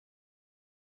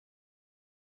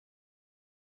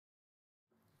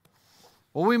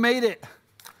Well, we made it.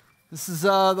 This is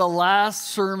the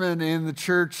last sermon in the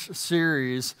church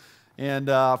series. And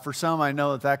for some, I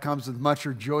know that comes with much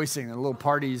rejoicing. A little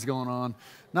party is going on.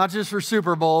 Not just for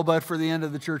Super Bowl, but for the end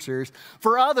of the church series.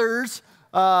 For others,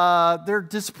 they're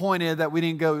disappointed that we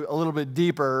didn't go a little bit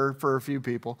deeper for a few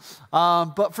people.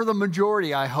 But for the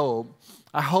majority, I hope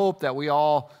that we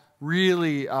all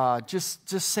really just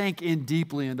sank in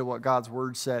deeply into what God's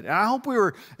Word said. And I hope we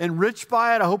were enriched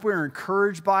by it. I hope we were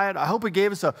encouraged by it. I hope it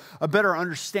gave us a better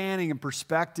understanding and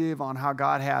perspective on how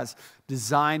God has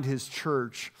designed His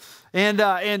church. And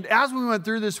as we went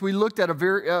through this, we looked at a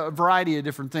variety of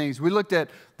different things. We looked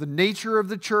at the nature of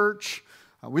the church.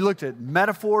 We looked at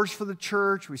metaphors for the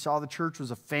church. We saw the church was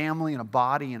a family and a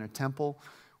body and a temple.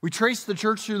 We traced the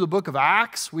church through the book of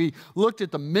Acts. We looked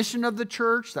at the mission of the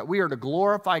church, that we are to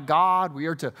glorify God. We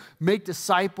are to make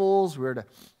disciples. We are to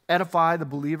edify the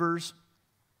believers.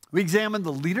 We examined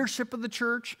the leadership of the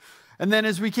church. And then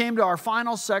as we came to our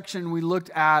final section, we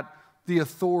looked at the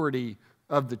authority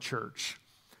of the church.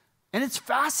 And it's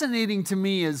fascinating to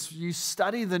me as you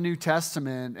study the New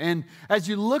Testament and as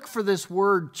you look for this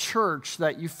word church,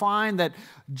 that you find that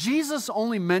Jesus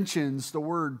only mentions the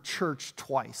word church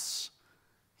twice.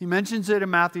 He mentions it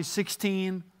in Matthew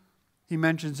 16. He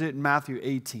mentions it in Matthew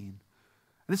 18.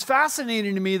 And it's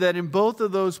fascinating to me that in both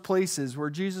of those places where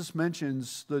Jesus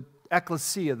mentions the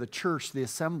ecclesia, the church, the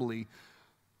assembly,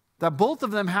 that both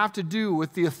of them have to do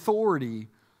with the authority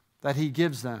that He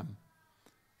gives them.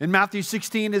 In Matthew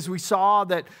 16, as we saw,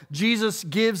 that Jesus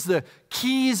gives the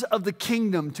keys of the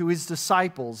kingdom to His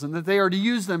disciples and that they are to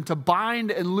use them to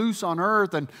bind and loose on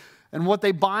earth, and what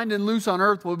they bind and loose on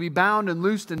earth will be bound and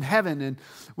loosed in heaven. And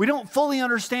we don't fully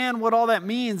understand what all that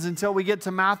means until we get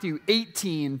to Matthew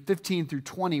 18, 15 through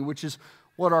 20, which is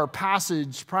what our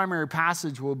primary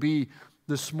passage will be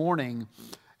this morning.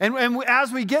 And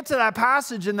as we get to that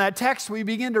passage in that text, we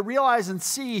begin to realize and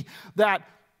see that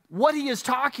what he is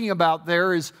talking about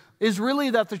there is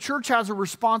really that the church has a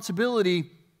responsibility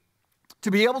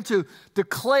to be able to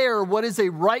declare what is a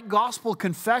right gospel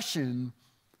confession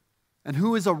and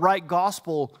who is a right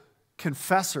gospel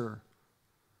confessor.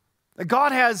 That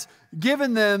God has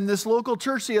given them, this local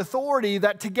church, the authority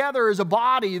that together as a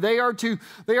body, they are to,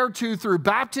 through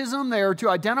baptism, they are to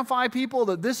identify people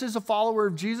that this is a follower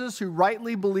of Jesus who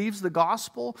rightly believes the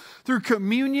gospel. Through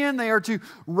communion, they are to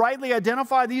rightly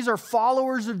identify these are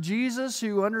followers of Jesus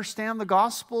who understand the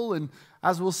gospel. And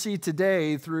as we'll see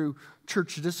today, through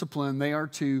church discipline, they are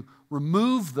to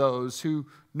remove those who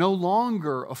no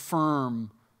longer affirm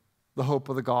the hope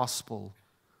of the gospel,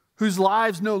 whose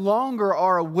lives no longer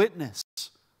are a witness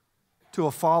to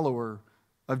a follower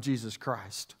of Jesus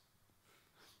Christ.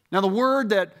 Now, the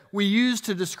word that we use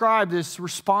to describe this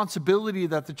responsibility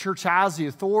that the church has, the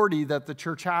authority that the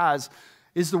church has,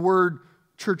 is the word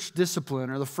church discipline,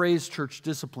 or the phrase church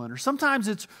discipline, or sometimes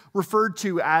it's referred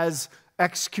to as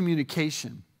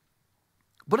excommunication.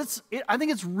 But I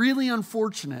think it's really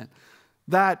unfortunate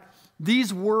that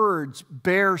these words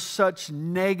bear such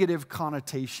negative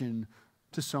connotation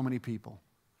to so many people.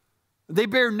 They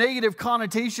bear negative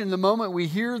connotation the moment we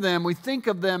hear them. We think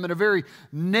of them in a very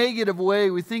negative way.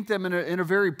 We think them in a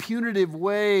very punitive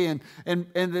way, and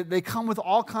they come with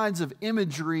all kinds of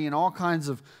imagery and all kinds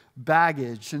of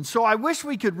baggage. And so I wish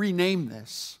we could rename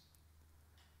this.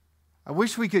 I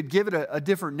wish we could give it a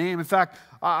different name. In fact,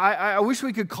 I wish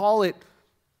we could call it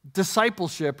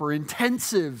discipleship or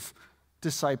intensive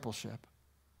discipleship.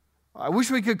 I wish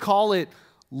we could call it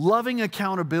loving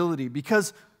accountability,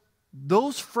 because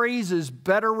those phrases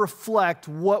better reflect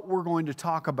what we're going to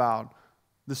talk about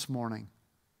this morning.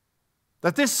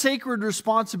 That this sacred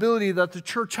responsibility that the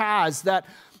church has, that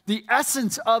the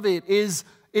essence of it is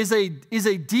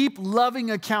a deep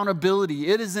loving accountability.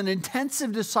 It is an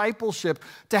intensive discipleship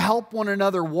to help one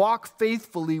another walk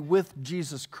faithfully with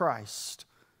Jesus Christ.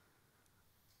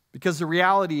 Because the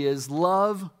reality is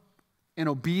love and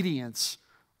obedience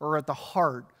are at the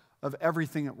heart of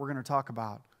everything that we're going to talk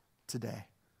about today.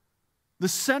 The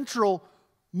central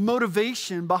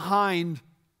motivation behind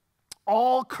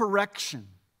all correction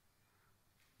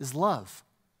is love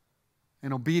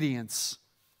and obedience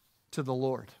to the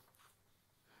Lord.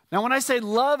 Now, when I say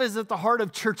love is at the heart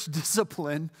of church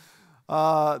discipline, there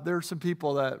are some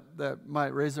people that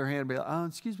might raise their hand and be like, oh,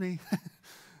 excuse me,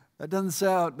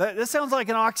 that sounds like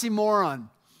an oxymoron.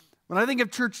 When I think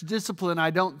of church discipline,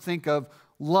 I don't think of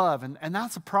love, and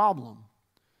that's a problem.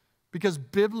 Because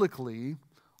biblically,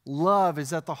 love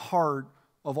is at the heart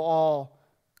of all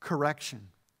correction.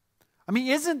 I mean,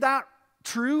 isn't that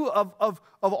true of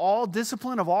all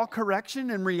discipline, of all correction?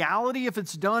 In reality, if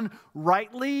it's done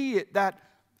rightly, that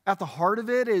at the heart of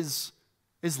it is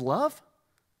love.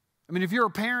 I mean, if you're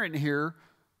a parent here,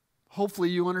 hopefully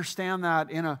you understand that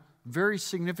in a very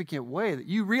significant way, that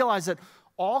you realize that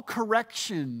all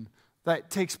correction that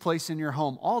takes place in your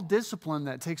home, all discipline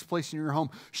that takes place in your home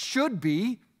should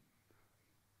be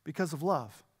because of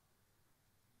love,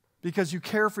 because you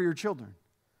care for your children,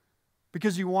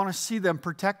 because you want to see them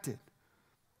protected,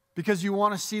 because you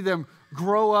want to see them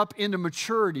grow up into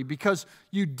maturity, because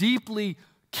you deeply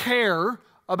care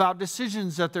about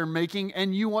decisions that they're making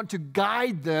and you want to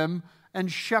guide them and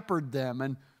shepherd them.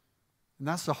 And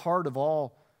that's the heart of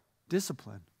all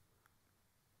discipline.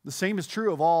 The same is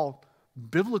true of all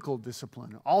biblical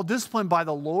discipline. All discipline by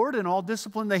the Lord and all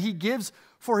discipline that He gives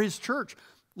for His church.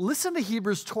 Listen to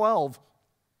Hebrews 12,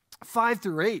 5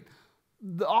 through 8.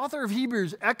 The author of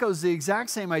Hebrews echoes the exact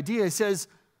same idea. He says,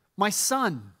 "My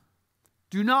son,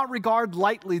 do not regard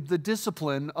lightly the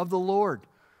discipline of the Lord,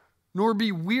 nor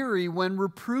be weary when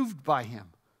reproved by Him.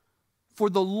 For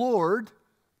the Lord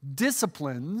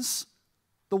disciplines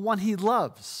the one He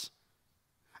loves,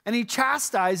 and He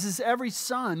chastises every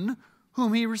son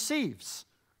whom He receives.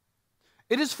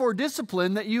 It is for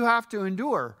discipline that you have to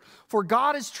endure, for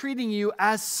God is treating you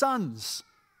as sons.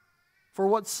 For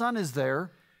what son is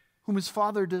there whom his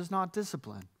father does not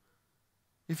discipline?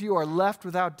 If you are left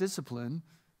without discipline,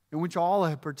 in which all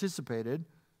have participated,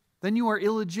 then you are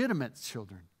illegitimate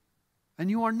children, and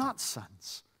you are not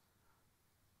sons."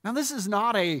 Now, this is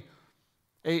not a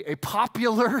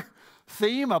popular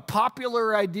theme, a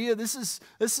popular idea. This is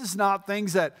not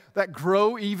things that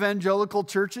grow evangelical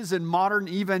churches and modern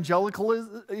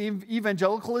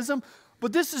evangelicalism,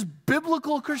 but this is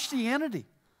biblical Christianity.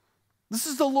 This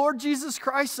is the Lord Jesus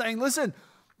Christ saying, listen,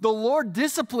 the Lord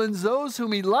disciplines those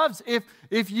whom He loves.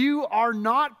 If you are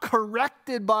not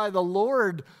corrected by the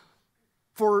Lord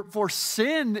for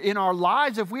sin in our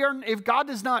lives, if God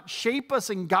does not shape us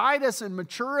and guide us and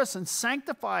mature us and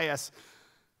sanctify us,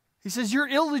 He says, you're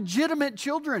illegitimate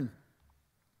children.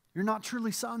 You're not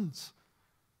truly sons.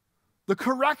 The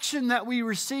correction that we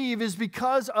receive is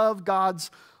because of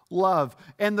God's love.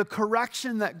 And the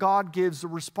correction that God gives, the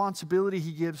responsibility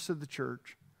He gives to the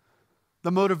church,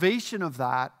 the motivation of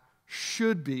that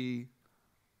should be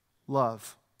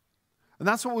love. And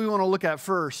that's what we want to look at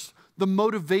first. The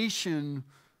motivation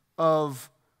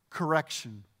of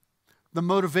correction. The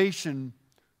motivation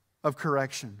of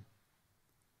correction.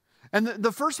 And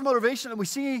the first motivation that we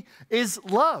see is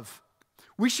love.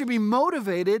 We should be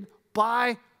motivated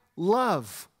by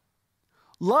love.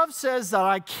 Love says that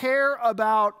I care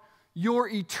about your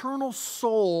eternal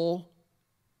soul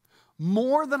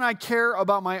more than I care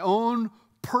about my own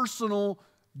personal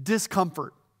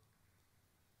discomfort.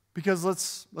 Because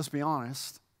let's be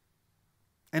honest,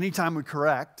 anytime we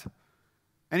correct,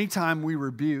 anytime we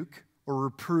rebuke or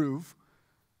reprove,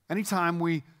 anytime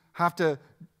we have to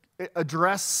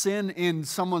address sin in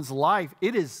someone's life,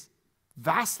 it is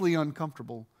vastly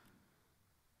uncomfortable.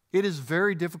 It is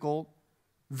very difficult,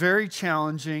 very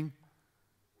challenging.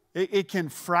 It can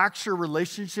fracture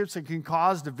relationships. It can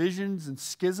cause divisions and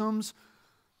schisms.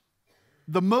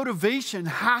 The motivation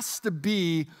has to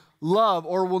be love,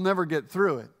 or we'll never get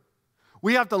through it.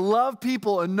 We have to love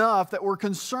people enough that we're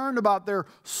concerned about their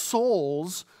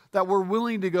souls, that we're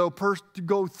willing to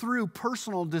go through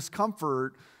personal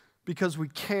discomfort because we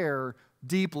care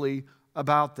deeply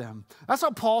about them. That's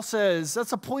what Paul says.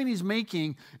 That's the point he's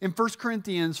making in 1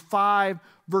 Corinthians 5,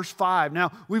 verse 5.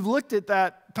 Now, we've looked at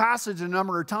that passage a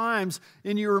number of times,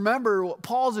 and you remember what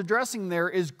Paul's addressing there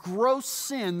is gross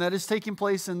sin that is taking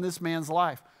place in this man's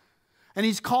life. And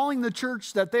he's calling the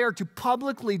church that they are to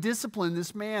publicly discipline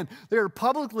this man. They are to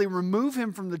publicly remove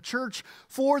him from the church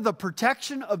for the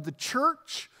protection of the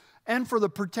church and for the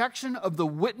protection of the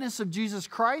witness of Jesus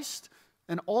Christ,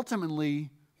 and ultimately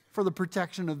for the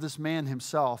protection of this man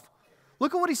himself.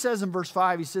 Look at what he says in verse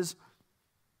 5. He says,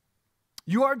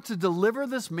 "You are to deliver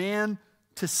this man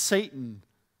to Satan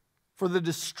for the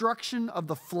destruction of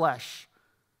the flesh,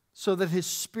 so that his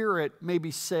spirit may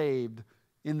be saved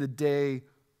in the day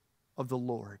of the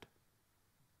Lord."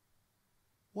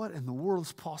 What in the world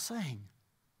is Paul saying?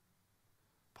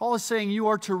 Paul is saying you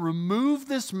are to remove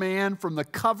this man from the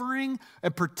covering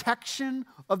and protection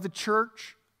of the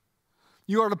church.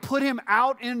 You are to put him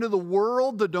out into the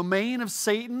world, the domain of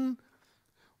Satan,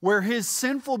 where his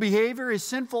sinful behavior, his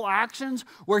sinful actions,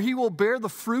 where he will bear the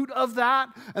fruit of that.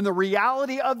 And the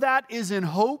reality of that is in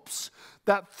hopes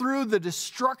that through the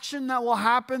destruction that will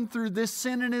happen through this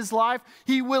sin in his life,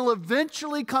 he will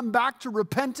eventually come back to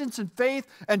repentance and faith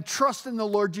and trust in the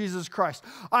Lord Jesus Christ.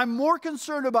 I'm more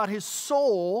concerned about his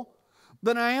soul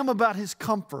than I am about his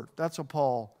comfort. That's what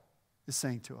Paul is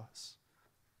saying to us.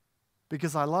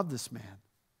 Because I love this man.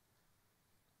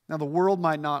 Now, the world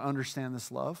might not understand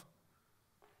this love.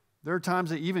 There are times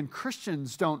that even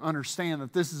Christians don't understand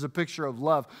that this is a picture of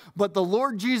love. But the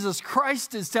Lord Jesus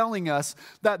Christ is telling us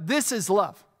that this is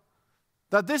love.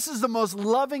 That this is the most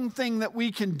loving thing that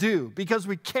we can do because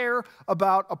we care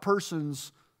about a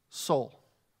person's soul.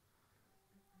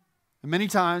 And many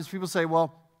times people say,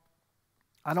 well,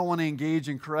 I don't want to engage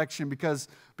in correction because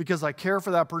I care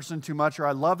for that person too much or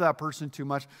I love that person too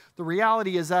much. The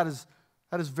reality is that is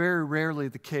very rarely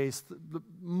the case.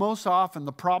 Most often,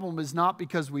 the problem is not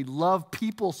because we love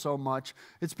people so much,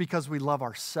 it's because we love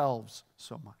ourselves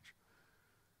so much.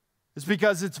 It's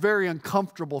because it's very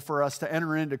uncomfortable for us to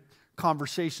enter into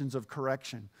conversations of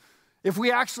correction. If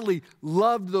we actually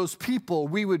loved those people,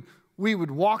 we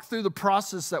would walk through the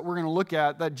process that we're going to look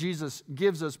at that Jesus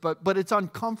gives us, but it's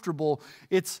uncomfortable,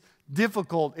 it's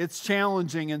difficult, it's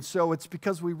challenging, and so it's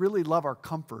because we really love our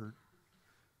comfort.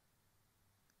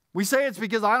 We say it's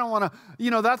because I don't want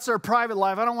to, that's their private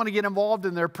life. I don't want to get involved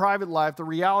in their private life. The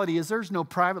reality is there's no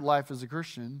private life as a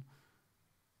Christian.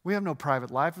 We have no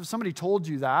private life. If somebody told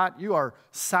you that, you are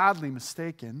sadly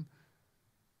mistaken.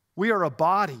 We are a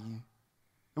body,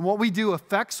 and what we do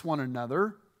affects one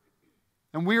another.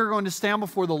 And we are going to stand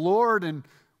before the Lord, and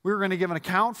we're going to give an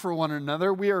account for one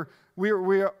another.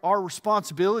 Our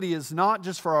responsibility is not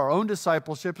just for our own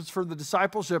discipleship, it's for the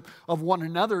discipleship of one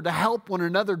another, to help one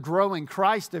another grow in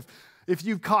Christ. If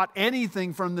you've caught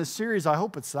anything from this series, I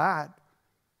hope it's that.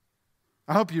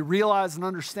 I hope you realize and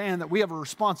understand that we have a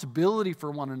responsibility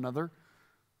for one another,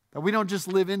 that we don't just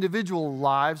live individual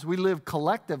lives, we live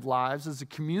collective lives as a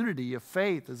community of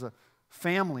faith, as a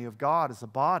family of God, as a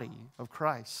body of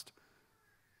Christ.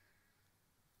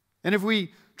 And if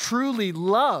we truly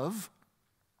love,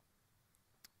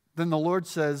 then the Lord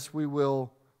says we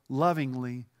will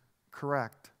lovingly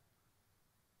correct.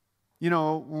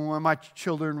 When my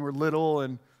children were little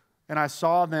and I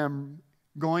saw them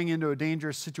going into a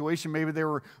dangerous situation, maybe they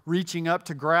were reaching up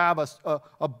to grab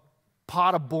a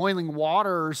pot of boiling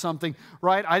water or something,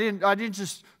 right? I didn't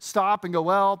just stop and go,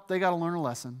 well, they got to learn a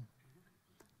lesson.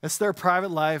 It's their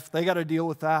private life. They got to deal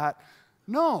with that.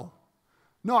 No,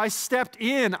 I stepped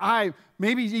in. I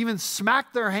maybe even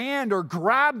smacked their hand or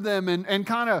grabbed them and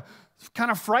kind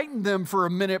of frightened them for a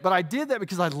minute. But I did that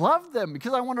because I loved them,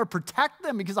 because I wanted to protect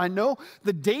them, because I know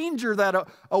the danger that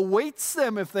awaits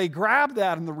them if they grab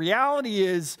that. And the reality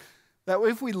is that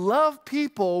if we love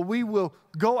people, we will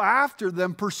go after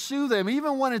them, pursue them,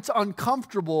 even when it's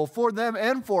uncomfortable for them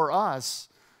and for us,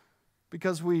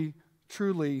 because we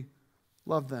truly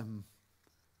love them.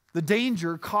 The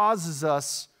danger causes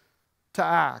us to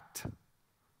act.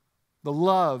 The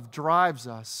love drives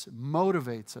us,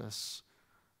 motivates us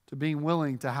to being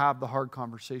willing to have the hard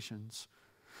conversations.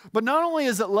 But not only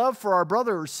is it love for our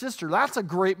brother or sister, that's a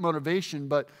great motivation,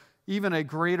 but even a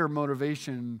greater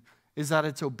motivation is that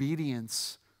it's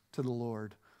obedience to the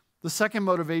Lord. The second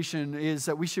motivation is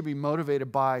that we should be motivated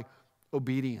by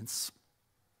obedience.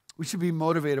 We should be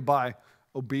motivated by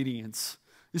obedience.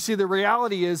 You see, the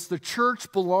reality is the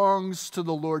church belongs to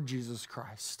the Lord Jesus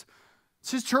Christ.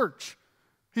 It's His church.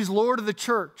 He's Lord of the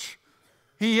church.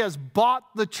 He has bought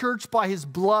the church by His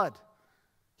blood.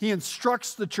 He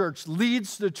instructs the church,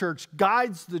 leads the church,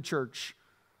 guides the church.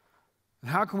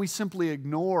 And how can we simply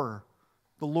ignore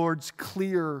the Lord's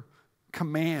clear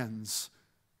commands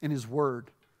in His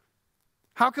word?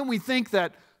 How can we think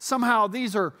that somehow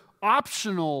these are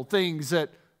optional things that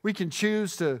we can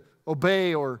choose to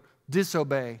obey or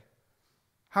disobey?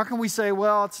 How can we say,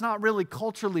 well, it's not really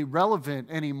culturally relevant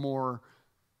anymore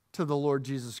to the Lord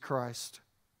Jesus Christ?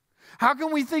 How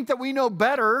can we think that we know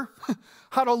better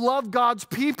how to love God's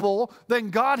people than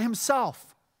God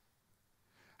Himself?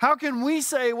 How can we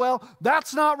say, well,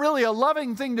 that's not really a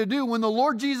loving thing to do when the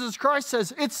Lord Jesus Christ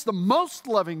says it's the most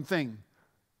loving thing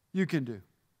you can do?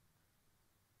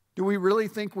 Do we really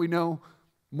think we know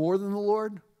more than the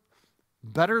Lord?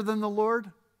 Better than the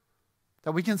Lord?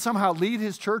 That we can somehow lead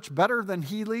His church better than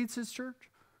He leads His church?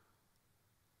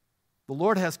 The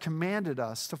Lord has commanded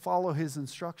us to follow His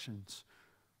instructions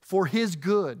for His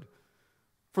good,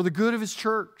 for the good of His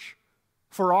church,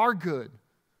 for our good.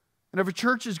 And if a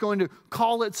church is going to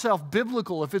call itself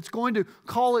biblical, if it's going to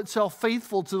call itself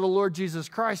faithful to the Lord Jesus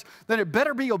Christ, then it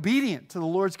better be obedient to the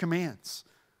Lord's commands.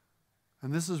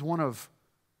 And this is one of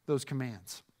those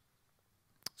commands.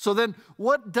 So then,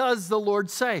 what does the Lord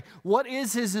say? What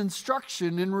is His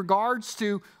instruction in regards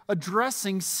to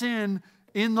addressing sin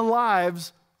in the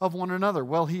lives of one another?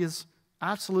 Well, He is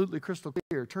absolutely crystal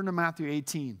clear. Turn to Matthew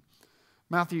 18.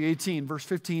 Matthew 18, verse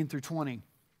 15 through 20.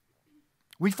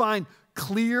 We find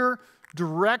clear,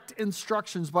 direct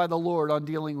instructions by the Lord on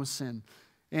dealing with sin.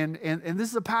 And this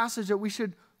is a passage that we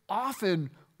should often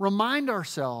remind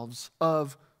ourselves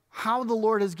of how the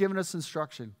Lord has given us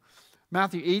instruction.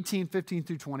 Matthew 18, 15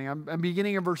 through 20. I'm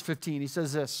beginning in verse 15. He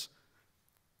says this: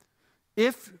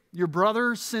 if your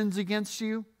brother sins against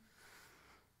you,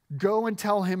 go and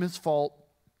tell him his fault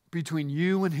between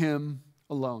you and him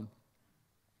alone.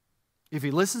 If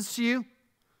he listens to you,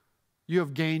 you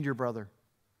have gained your brother.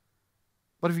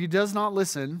 But if he does not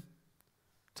listen,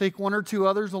 take one or two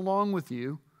others along with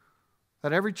you,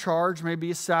 that every charge may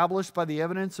be established by the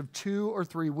evidence of 2 or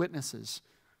 3 witnesses.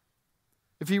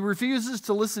 If he refuses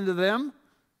to listen to them,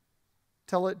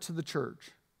 tell it to the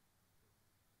church.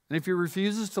 And if he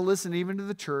refuses to listen even to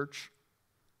the church,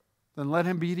 then let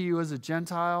him be to you as a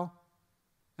Gentile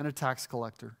and a tax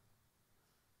collector.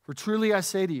 For truly I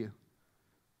say to you,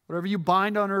 whatever you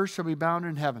bind on earth shall be bound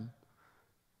in heaven.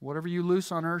 Whatever you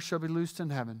loose on earth shall be loosed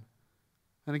in heaven.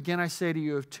 And again I say to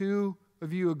you, if 2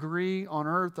 of you agree on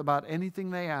earth about anything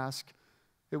they ask,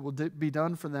 it will be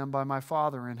done for them by my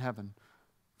Father in heaven.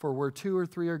 For where 2 or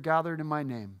 3 are gathered in my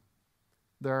name,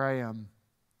 there I am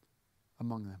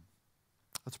among them.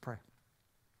 Let's pray.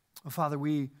 Oh, Father,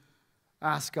 we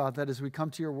ask, God, that as we come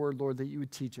to your word, Lord, that you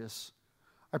would teach us.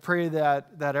 I pray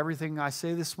that everything I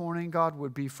say this morning, God,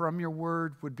 would be from your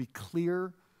word, would be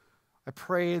clear. I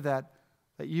pray that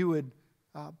you would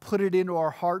put it into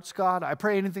our hearts, God. I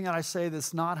pray anything that I say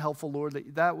that's not helpful, Lord,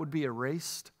 that would be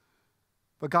erased.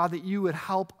 But God, that you would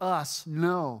help us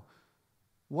know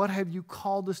what have you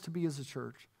called us to be as a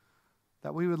church,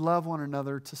 that we would love one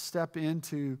another, to step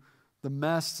into the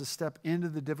mess, to step into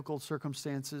the difficult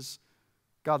circumstances.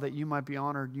 God, that you might be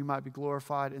honored, you might be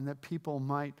glorified, and that people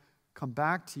might come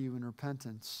back to you in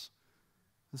repentance.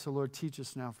 And so, Lord, teach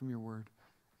us now from your word.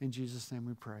 In Jesus' name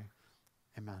we pray.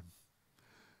 Amen.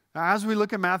 Now, as we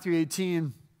look at Matthew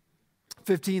 18,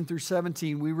 15 through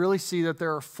 17, we really see that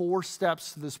there are 4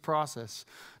 steps to this process.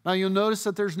 Now, you'll notice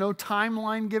that there's no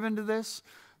timeline given to this.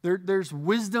 There's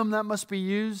wisdom that must be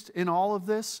used in all of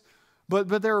this.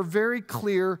 But there are very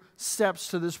clear steps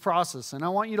to this process. And I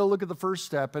want you to look at the first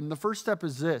step. And the first step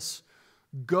is this: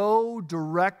 go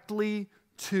directly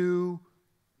to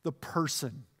the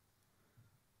person.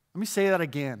 Let me say that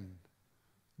again.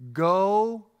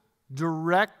 Go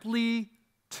directly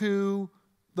to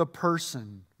the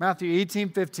person. Matthew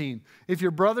 18:15. If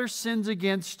your brother sins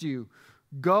against you,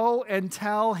 go and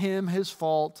tell him his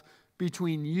fault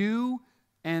between you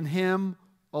and him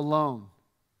alone.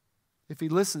 If he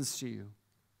listens to you,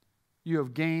 you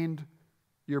have gained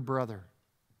your brother.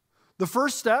 The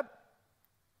first step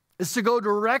is to go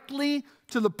directly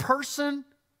to the person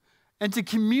and to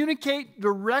communicate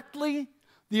directly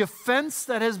the offense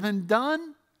that has been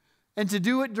done, and to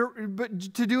do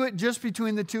it just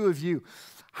between the 2 of you.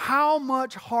 How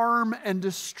much harm and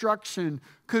destruction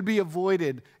could be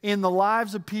avoided in the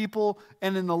lives of people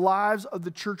and in the lives of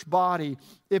the church body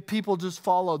if people just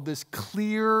followed this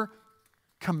clear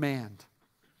command?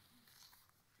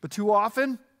 But too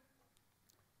often,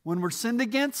 when we're sinned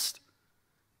against,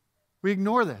 we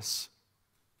ignore this.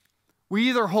 We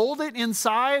either hold it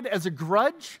inside as a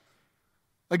grudge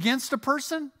against a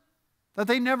person that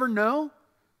they never know,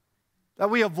 that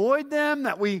we avoid them,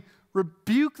 that we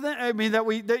rebuke them, that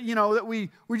we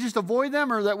just avoid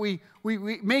them, or that we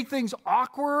make things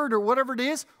awkward or whatever it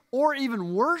is, or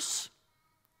even worse,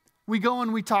 we go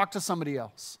and we talk to somebody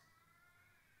else.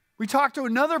 We talk to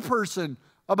another person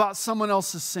about someone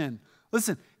else's sin.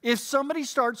 Listen, if somebody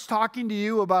starts talking to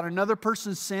you about another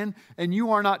person's sin and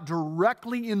you are not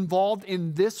directly involved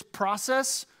in this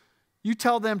process, you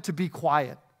tell them to be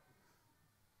quiet.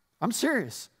 I'm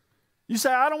serious. You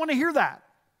say, I don't want to hear that.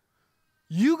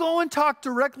 You go and talk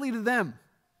directly to them.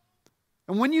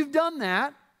 And when you've done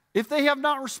that, if they have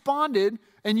not responded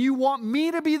and you want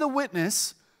me to be the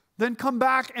witness, then come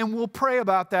back and we'll pray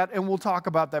about that and we'll talk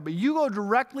about that. But you go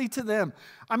directly to them.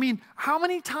 I mean, how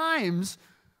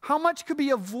much could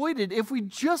be avoided if we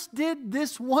just did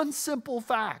this one simple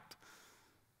fact?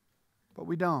 But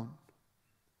we don't.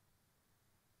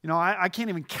 You know, I can't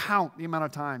even count the amount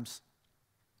of times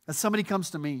that somebody comes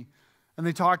to me and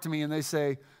they talk to me and they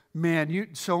say, man,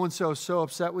 so-and-so is so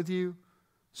upset with you.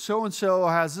 So-and-so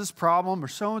has this problem, or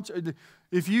so-and-so.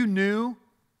 If you knew,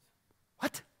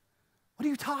 what? What are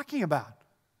you talking about?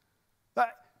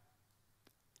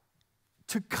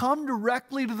 To come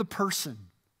directly to the person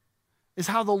is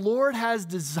how the Lord has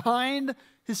designed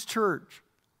his church.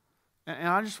 And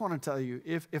I just want to tell you,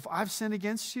 if I've sinned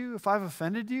against you, if I've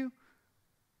offended you,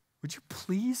 would you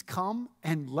please come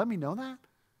and let me know that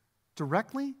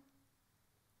directly?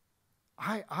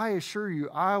 I assure you,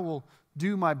 I will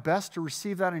do my best to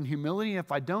receive that in humility.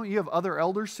 If I don't, you have other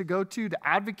elders to go to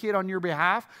advocate on your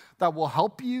behalf that will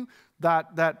help you,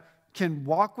 that can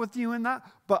walk with you in that.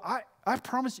 But I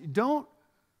promise you, don't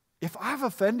if I've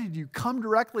offended you, come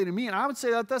directly to me. And I would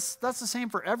say that that's the same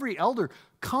for every elder.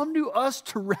 Come to us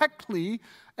directly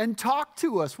and talk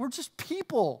to us. We're just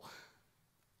people,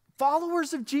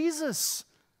 followers of Jesus.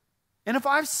 And if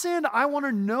I've sinned, I want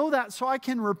to know that so I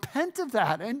can repent of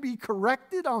that and be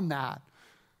corrected on that.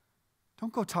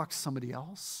 Don't go talk to somebody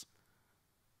else.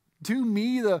 Do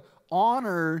me the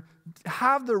honor,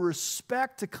 have the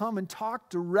respect to come and talk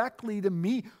directly to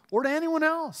me or to anyone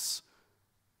else.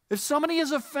 If somebody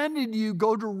has offended you,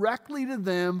 go directly to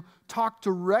them, talk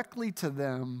directly to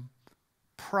them,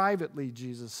 privately,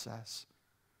 Jesus says.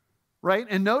 Right?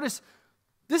 And notice,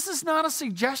 this is not a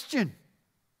suggestion.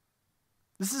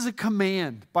 This is a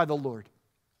command by the Lord.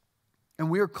 And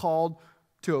we are called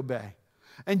to obey.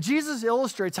 And Jesus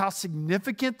illustrates how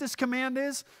significant this command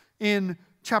is in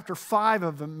chapter 5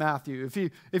 of Matthew.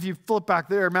 If you flip back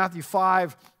there, Matthew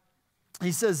 5,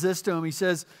 he says this to him. He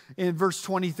says in verse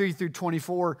 23 through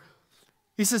 24,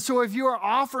 he says, so if you are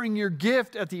offering your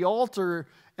gift at the altar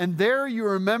and there you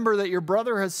remember that your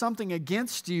brother has something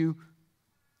against you,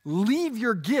 leave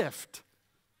your gift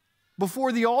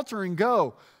before the altar and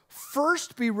go.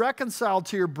 First be reconciled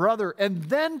to your brother and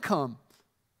then come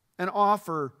and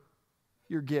offer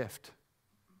your gift.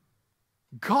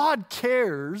 God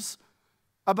cares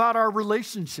about our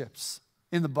relationships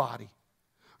in the body.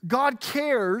 God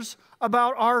cares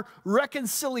about our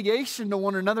reconciliation to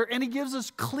one another, and he gives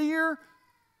us clear,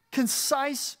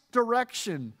 concise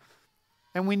direction,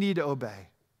 and we need to obey.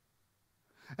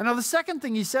 And now the second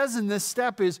thing he says in this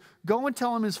step is, go and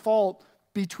tell him his fault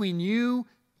between you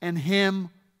and him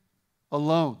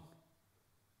alone.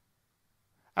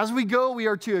 As we go, we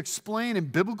are to explain in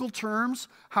biblical terms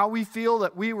how we feel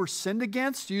that we were sinned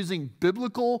against, using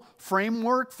biblical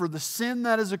framework for the sin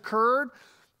that has occurred,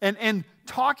 and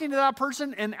talking to that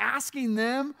person and asking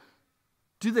them,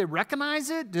 do they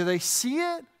recognize it? Do they see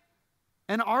it?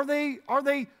 And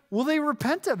will they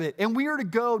repent of it? And we are to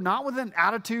go not with an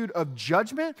attitude of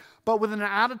judgment, but with an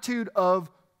attitude of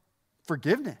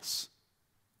forgiveness.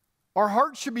 Our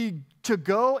heart should be to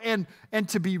go and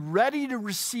to be ready to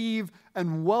receive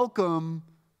and welcome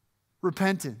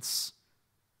repentance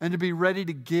and to be ready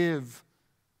to give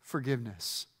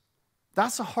forgiveness.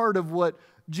 That's the heart of what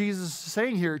Jesus is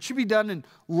saying here. It should be done in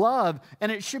love,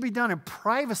 and it should be done in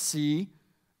privacy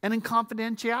and in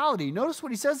confidentiality. Notice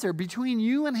what he says there, between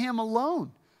you and him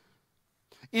alone.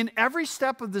 In every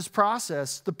step of this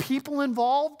process, the people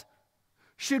involved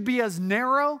should be as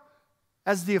narrow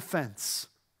as the offense.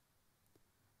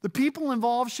 The people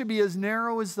involved should be as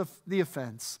narrow as the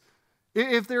offense.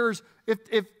 If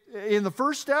in the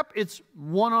first step, it's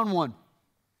one-on-one.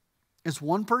 It's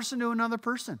one person to another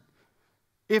person.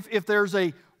 If there's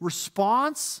a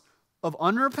response of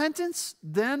unrepentance,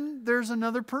 then there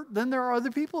are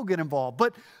other people who get involved.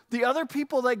 But the other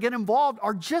people that get involved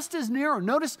are just as narrow.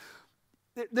 Notice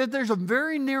that there's a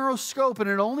very narrow scope, and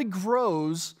it only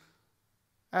grows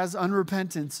as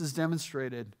unrepentance is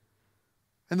demonstrated.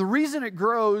 And the reason it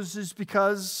grows is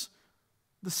because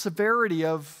the severity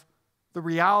of the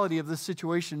reality of this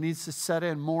situation needs to set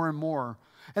in more and more.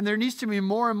 And there needs to be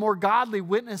more and more godly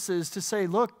witnesses to say,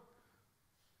 look,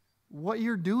 what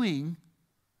you're doing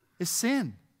is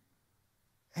sin.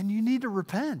 And you need to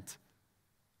repent.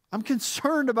 I'm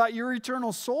concerned about your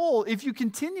eternal soul if you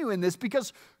continue in this,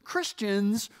 because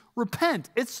Christians repent.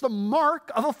 It's the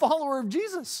mark of a follower of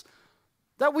Jesus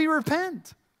that we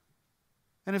repent.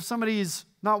 And if somebody is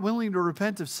not willing to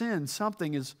repent of sin,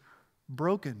 something is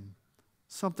broken.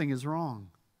 Something is wrong.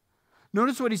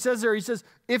 Notice what he says there. He says,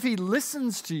 if he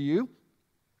listens to you,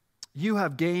 you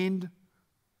have gained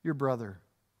your brother.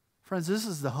 Friends, this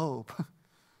is the hope.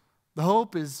 The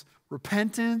hope is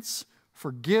repentance,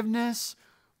 forgiveness,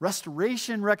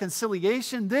 restoration,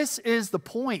 reconciliation. This is the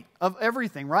point of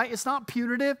everything, right? It's not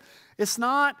punitive. It's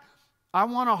not, I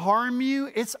want to harm you.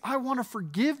 It's, I want to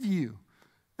forgive you.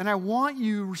 And I want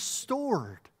you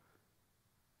restored.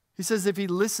 He says, if he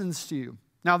listens to you.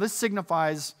 Now, this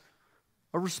signifies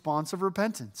a response of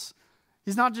repentance.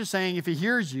 He's not just saying if he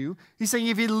hears you. He's saying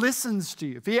if he listens to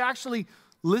you. If he actually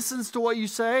listens to what you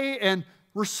say and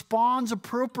responds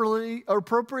appropriately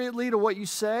to what you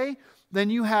say,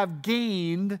 then you have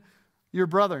gained your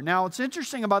brother. Now, what's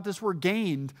interesting about this word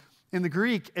gained in the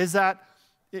Greek is that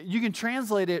you can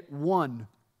translate it won,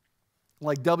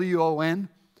 like W-O-N.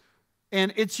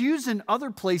 And it's used in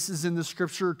other places in the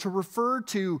scripture to refer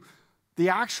to the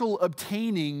actual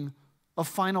obtaining of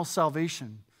final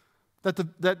salvation. That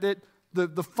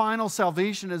the final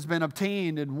salvation has been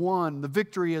obtained and won. The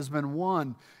victory has been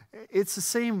won. It's the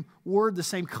same word, the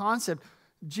same concept.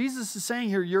 Jesus is saying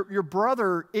here, your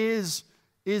brother is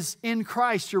in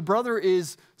Christ. Your brother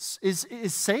is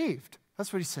saved.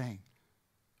 That's what he's saying.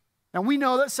 Now, we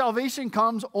know that salvation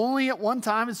comes only at one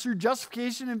time. It's through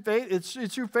justification and faith.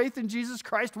 It's through faith in Jesus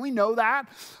Christ. We know that.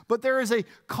 But there is a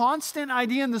constant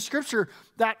idea in the Scripture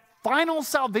that final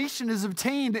salvation is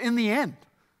obtained in the end.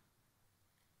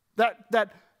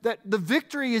 That the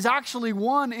victory is actually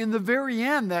won in the very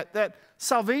end. That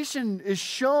salvation is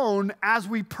shown as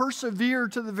we persevere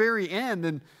to the very end.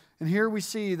 And here we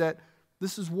see that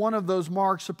this is one of those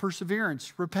marks of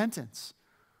perseverance, repentance.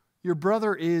 Your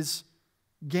brother is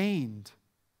gained.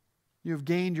 You have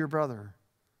gained your brother.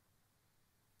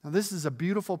 Now, this is a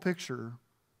beautiful picture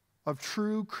of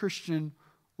true Christian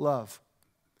love.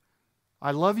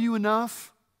 I love you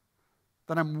enough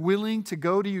that I'm willing to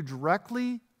go to you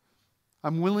directly.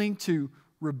 I'm willing to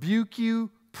rebuke you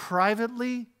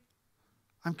privately.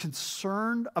 I'm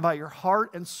concerned about your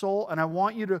heart and soul, and I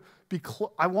want you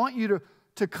to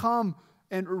to come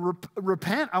and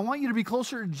repent. I want you to be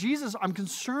closer to Jesus. I'm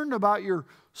concerned about your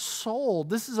soul.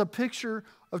 This is a picture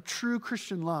of true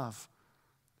Christian love.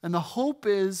 And the hope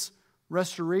is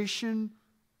restoration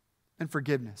and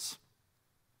forgiveness.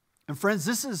 And friends,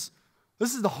 this is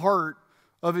the heart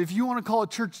of, if you want to call it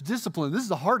church discipline, this is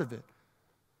the heart of it.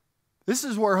 This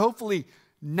is where hopefully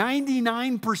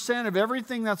 99% of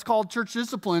everything that's called church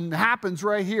discipline happens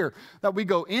right here. That we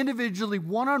go individually,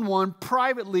 one-on-one,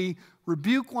 privately,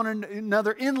 rebuke one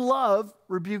another in love.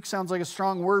 Rebuke sounds like a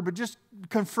strong word, but just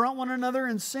confront one another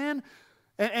in sin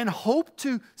and hope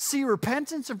to see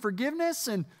repentance and forgiveness.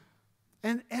 And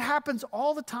it happens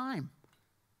all the time.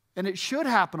 And it should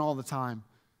happen all the time.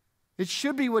 It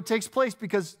should be what takes place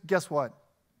because guess what?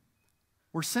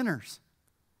 We're sinners.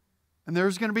 And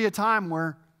there's going to be a time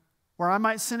where I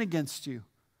might sin against you.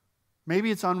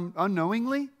 Maybe it's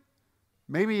unknowingly.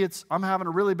 Maybe it's I'm having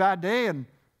a really bad day and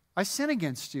I sin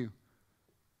against you.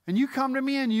 And you come to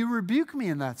me and you rebuke me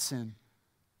in that sin.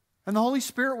 And the Holy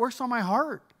Spirit works on my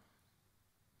heart.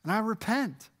 And I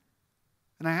repent.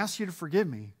 And I ask you to forgive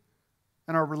me.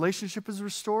 And our relationship is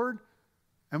restored.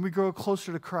 And we grow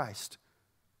closer to Christ.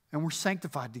 And we're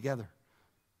sanctified together.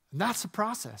 And that's the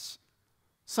process.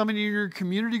 Somebody in your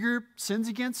community group sins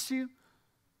against you.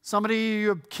 Somebody, you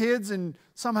have kids, and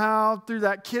somehow through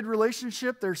that kid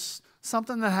relationship, there's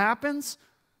something that happens.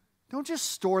 Don't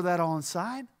just store that all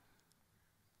inside.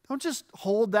 Don't just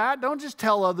hold that. Don't just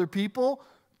tell other people.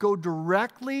 Go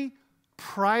directly,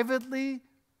 privately,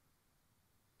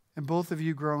 and both of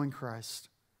you grow in Christ.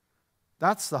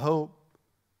 That's the hope.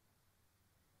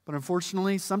 But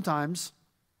unfortunately, sometimes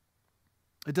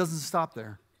it doesn't stop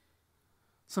there.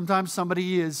 Sometimes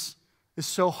somebody is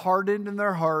so hardened in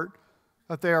their heart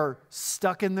that they are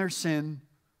stuck in their sin,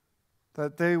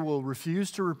 that they will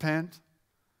refuse to repent,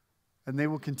 and they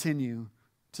will continue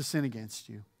to sin against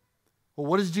you. Well,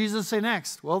 what does Jesus say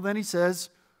next? Well, then he says,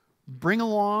 bring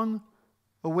along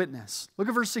a witness. Look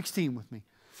at verse 16 with me.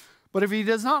 But if he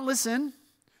does not listen,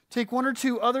 take one or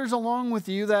two others along with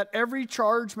you, that every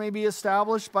charge may be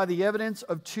established by the evidence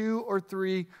of 2 or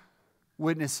 3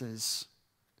 witnesses.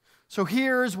 So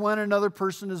here is when another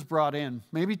person is brought in.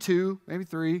 Maybe 2, maybe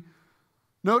 3.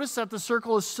 Notice that the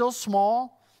circle is still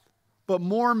small, but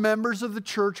more members of the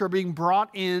church are being brought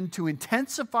in to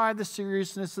intensify the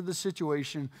seriousness of the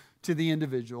situation to the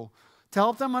individual, to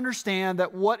help them understand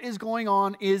that what is going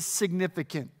on is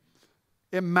significant.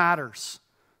 It matters.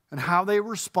 And how they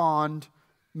respond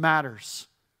matters.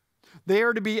 They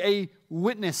are to be a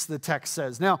witness, the text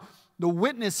says. Now, the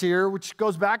witness here, which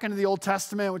goes back into the Old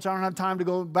Testament, which I don't have time to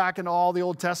go back into all the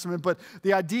Old Testament, but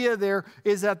the idea there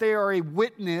is that they are a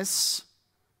witness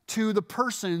to the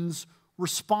person's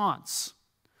response.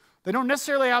 They don't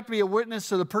necessarily have to be a witness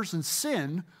to the person's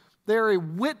sin. They're a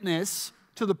witness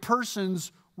to the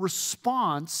person's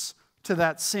response to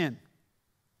that sin.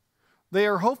 They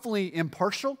are hopefully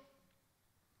impartial.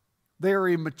 They are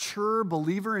a mature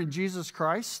believer in Jesus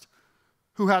Christ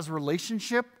who has a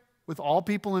relationship with all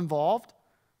people involved,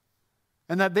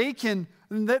 and that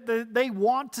they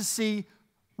want to see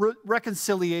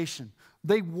reconciliation.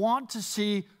 They want to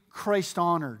see Christ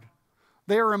honored.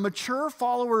 They are a mature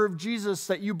follower of Jesus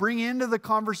that you bring into the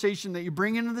conversation, that you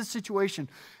bring into the situation.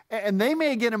 And they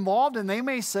may get involved and they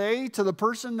may say to the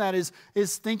person that is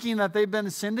thinking that they've been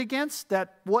sinned against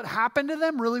that what happened to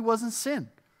them really wasn't sin.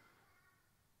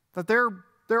 That they're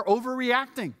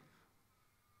overreacting.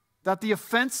 That the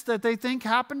offense that they think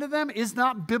happened to them is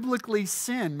not biblically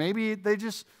sin. Maybe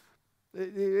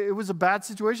it was a bad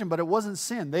situation, but it wasn't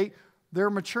sin. They're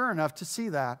mature enough to see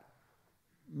that.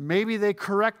 Maybe they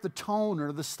correct the tone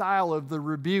or the style of the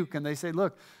rebuke and they say,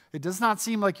 look, it does not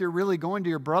seem like you're really going to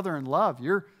your brother in love.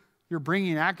 You're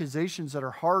bringing accusations that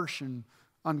are harsh and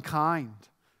unkind.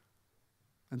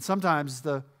 And sometimes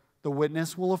the The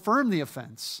witness will affirm the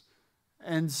offense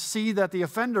and see that the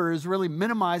offender is really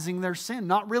minimizing their sin,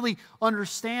 not really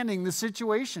understanding the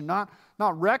situation, not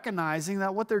recognizing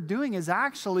that what they're doing is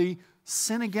actually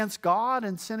sin against God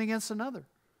and sin against another.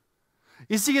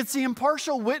 You see, it's the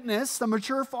impartial witness, the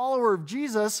mature follower of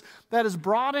Jesus, that is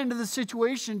brought into the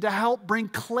situation to help bring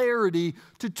clarity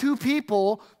to two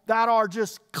people that are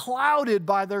just clouded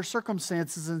by their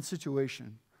circumstances and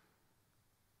situation.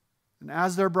 And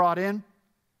as they're brought in,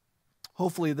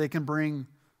 hopefully they can bring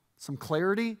some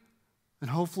clarity, and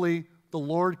hopefully the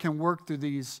Lord can work through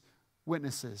these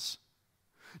witnesses.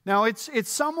 Now, it's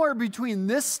somewhere between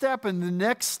this step and the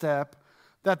next step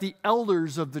that the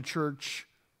elders of the church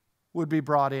would be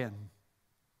brought in.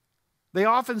 They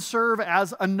often serve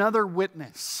as another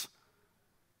witness.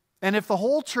 And if the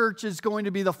whole church is going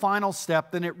to be the final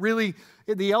step, then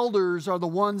the elders are the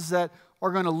ones that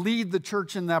are going to lead the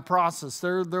church in that process.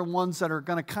 They're ones that are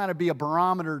going to kind of be a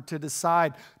barometer to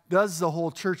decide, does the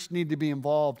whole church need to be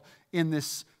involved in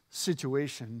this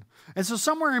situation? And so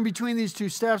somewhere in between these two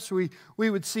steps, we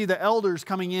would see the elders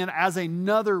coming in as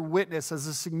another witness, as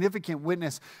a significant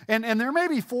witness. And there may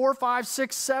be 4, 5,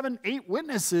 6, 7, 8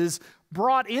 witnesses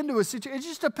brought into a situation. It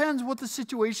just depends what the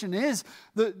situation is,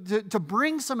 to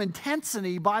bring some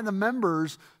intensity by the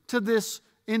members to this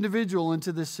individual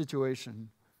into this situation.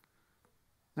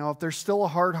 Now, if there's still a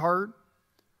hard heart,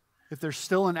 if there's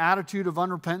still an attitude of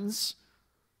unrepentance,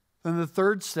 then the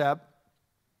third step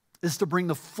is to bring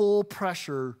the full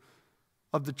pressure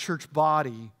of the church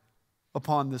body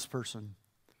upon this person.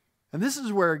 And this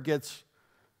is where it gets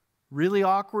really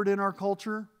awkward in our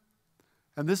culture.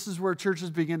 And this is where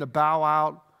churches begin to bow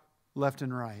out left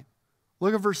and right.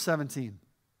 Look at verse 17.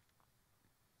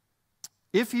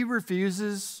 If he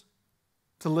refuses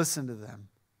to listen to them,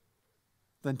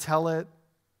 then tell it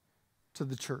to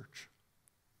the church.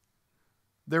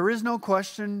 There is no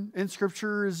question in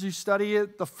Scripture as you study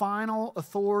it, the final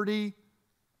authority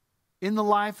in the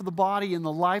life of the body, in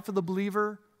the life of the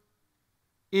believer,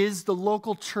 is the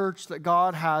local church that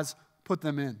God has put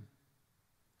them in.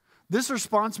 This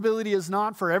responsibility is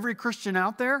not for every Christian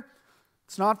out there.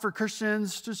 It's not for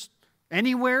Christians just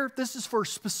anywhere. This is for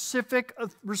specific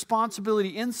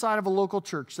responsibility inside of a local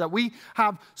church, that we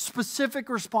have specific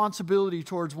responsibility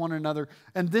towards one another,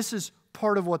 and this is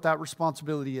part of what that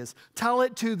responsibility is. Tell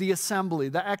it to the assembly,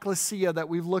 the ecclesia that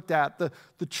we've looked at,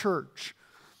 the church.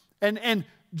 And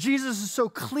Jesus is so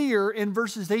clear in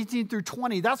verses 18 through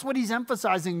 20. That's what he's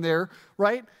emphasizing there,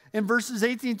 right? In verses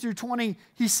 18 through 20,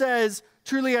 he says,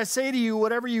 truly I say to you,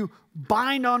 whatever you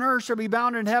bind on earth shall be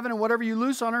bound in heaven, and whatever you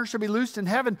loose on earth shall be loosed in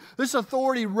heaven. This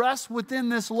authority rests within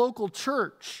this local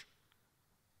church.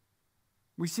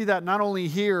 We see that not only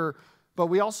here, but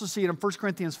we also see it in 1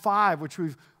 Corinthians 5, which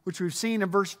we've seen in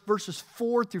verses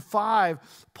 4 through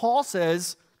 5. Paul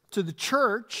says to the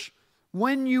church,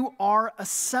 when you are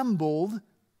assembled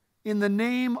in the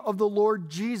name of the Lord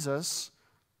Jesus,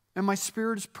 and my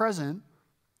Spirit is present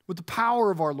with the power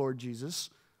of our Lord Jesus,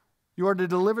 you are to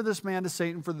deliver this man to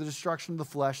Satan for the destruction of the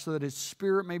flesh, so that his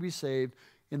spirit may be saved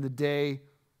in the day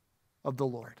of the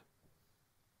Lord.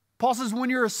 Paul says when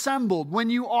you're assembled, when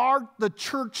you are the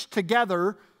church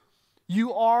together,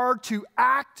 you are to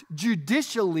act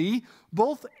judicially.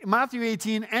 Both Matthew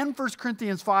 18 and 1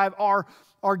 Corinthians 5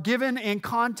 are given in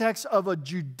context of a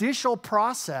judicial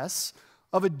process,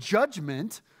 of a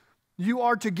judgment. You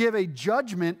are to give a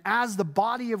judgment as the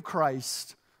body of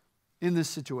Christ in this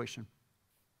situation.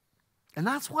 And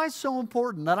that's why it's so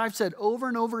important that I've said over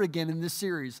and over again in this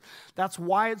series. That's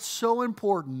why it's so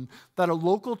important that a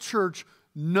local church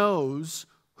knows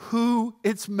who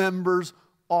its members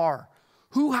are.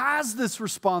 Who has this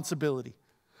responsibility?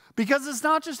 Because it's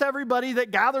not just everybody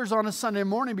that gathers on a Sunday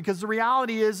morning, because the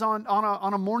reality is on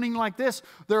a morning like this,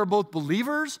 there are both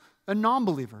believers and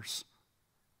non-believers.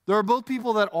 There are both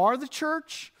people that are the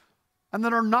church and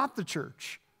that are not the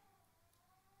church.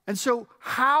 And so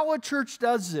how a church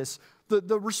does this,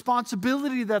 the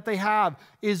responsibility that they have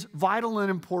is vital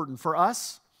and important. For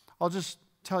us, I'll just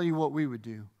tell you what we would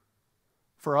do.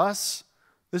 For us,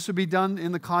 this would be done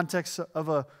in the context of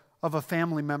a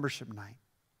family membership night.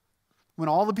 When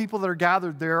all the people that are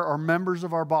gathered there are members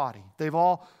of our body. They've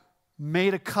all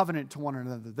made a covenant to one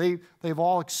another. They've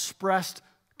all expressed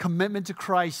commitment to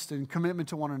Christ and commitment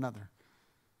to one another.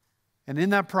 And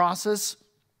in that process,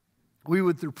 we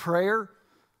would, through prayer,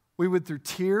 we would, through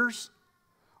tears,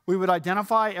 we would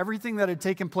identify everything that had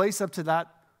taken place up to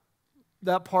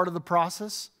that part of the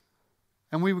process,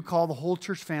 and we would call the whole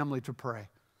church family to pray.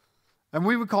 And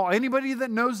we would call anybody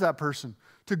that knows that person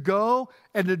to go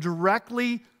and to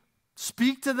directly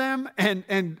speak to them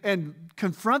and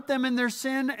confront them in their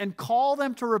sin and call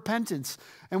them to repentance.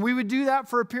 And we would do that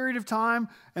for a period of time,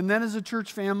 and then as a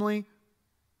church family,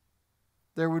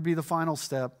 there would be the final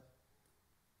step.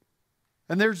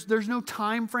 And there's no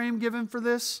time frame given for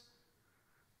this.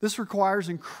 This requires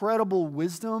incredible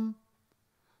wisdom.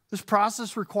 This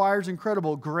process requires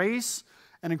incredible grace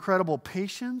and incredible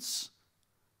patience.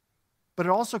 But it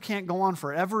also can't go on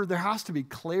forever. There has to be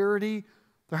clarity.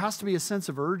 There has to be a sense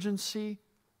of urgency.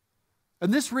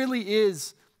 And this really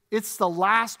is, it's the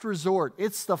last resort.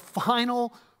 It's the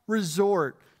final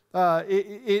resort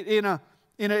in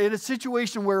a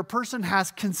situation where a person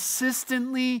has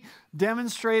consistently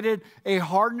demonstrated a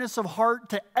hardness of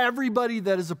heart to everybody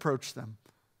that has approached them,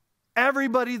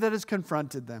 everybody that has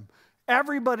confronted them,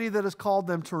 everybody that has called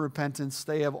them to repentance.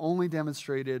 They have only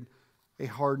demonstrated a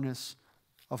hardness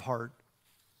of heart.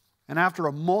 And after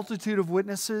a multitude of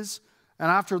witnesses, and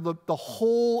after the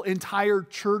whole entire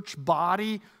church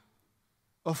body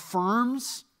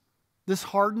affirms this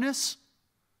hardness,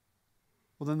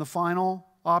 well, then the final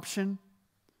option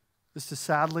is to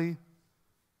sadly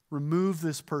remove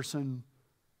this person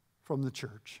from the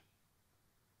church.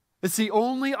 It's the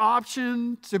only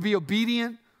option to be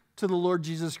obedient to the Lord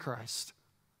Jesus Christ,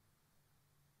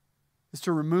 is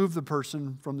to remove the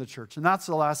person from the church. And that's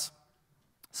the last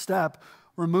step,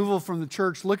 removal from the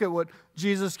church. Look at what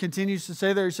Jesus continues to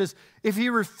say there. He says, if he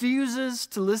refuses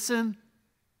to listen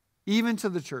even to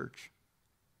the church,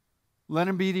 let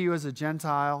him be to you as a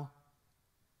Gentile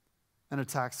and a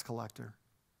tax collector.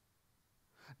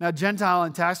 Now, Gentile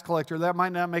and tax collector, that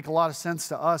might not make a lot of sense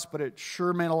to us, but it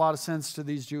sure made a lot of sense to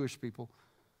these Jewish people.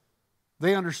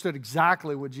 They understood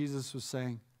exactly what Jesus was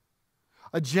saying.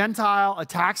 A Gentile, a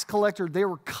tax collector, they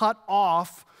were cut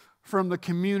off from the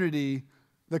community,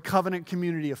 the covenant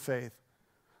community of faith.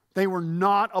 They were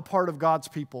not a part of God's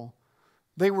people.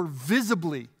 They were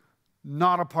visibly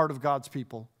not a part of God's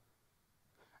people.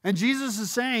 And Jesus is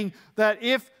saying that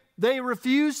if they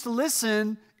refuse to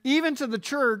listen, even to the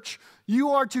church, you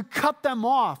are to cut them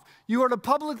off. You are to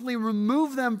publicly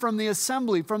remove them from the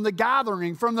assembly, from the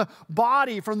gathering, from the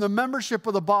body, from the membership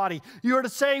of the body. You are to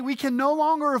say, we can no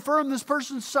longer affirm this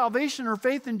person's salvation or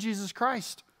faith in Jesus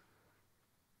Christ.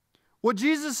 What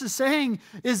Jesus is saying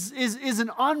is an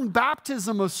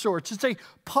unbaptism of sorts. It's a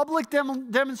public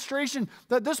demonstration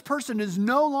that this person is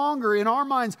no longer, in our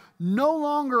minds, no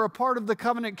longer a part of the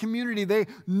covenant community. They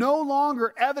no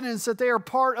longer evidence that they are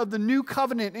part of the new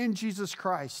covenant in Jesus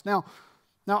Christ. Now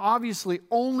obviously,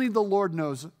 only the Lord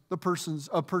knows a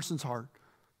person's heart.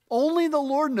 Only the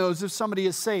Lord knows if somebody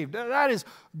is saved. That is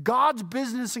God's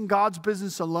business and God's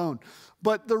business alone.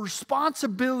 But the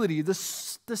responsibility, the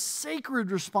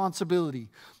sacred responsibility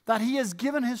that he has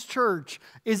given his church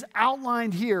is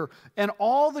outlined here. And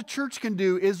all the church can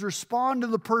do is respond to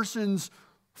the person's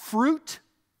fruit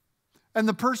and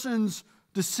the person's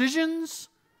decisions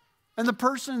and the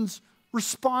person's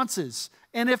responses.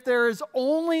 And if there is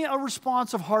only a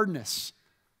response of hardness,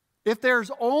 if there's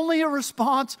only a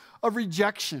response of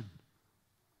rejection,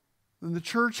 then the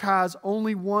church has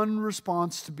only one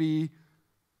response to be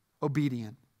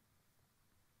obedient.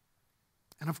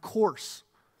 And of course,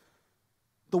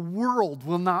 the world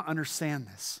will not understand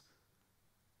this.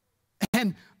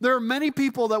 And there are many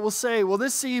people that will say, well,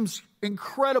 this seems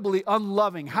incredibly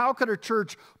unloving. How could a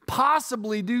church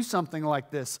possibly do something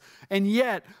like this? And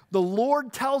yet, the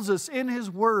Lord tells us in his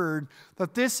word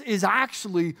that this is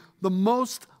actually the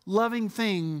most loving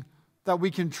thing that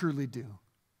we can truly do.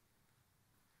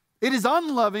 It is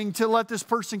unloving to let this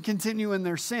person continue in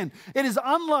their sin. It is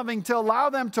unloving to allow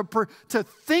them to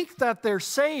think that they're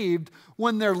saved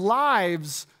when their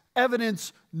lives have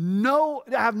no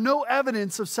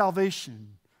evidence of salvation.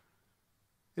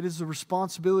 It is the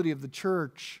responsibility of the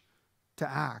church to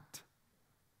act.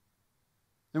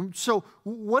 And so,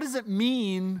 what does it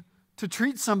mean to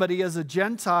treat somebody as a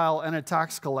Gentile and a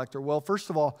tax collector? Well, first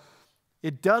of all,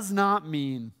 it does not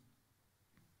mean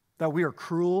that we are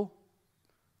cruel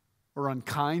or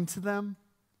unkind to them.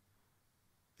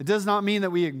 It does not mean that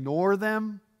we ignore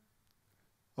them,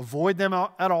 avoid them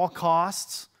at all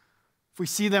costs. If we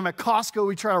see them at Costco,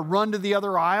 we try to run to the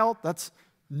other aisle. That's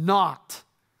not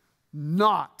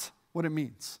what it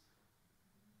means.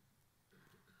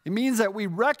 It means that we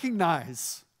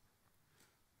recognize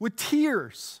with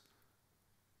tears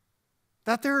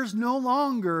that there is no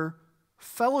longer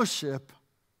fellowship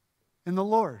in the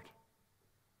Lord.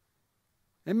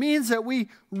 It means that we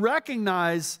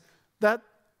recognize that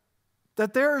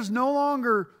there is no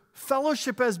longer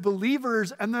fellowship as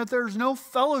believers and that there's no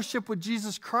fellowship with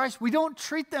Jesus Christ. We don't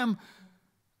treat them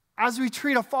as we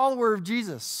treat a follower of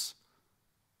Jesus.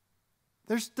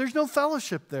 There's no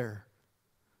fellowship there.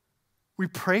 We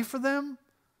pray for them.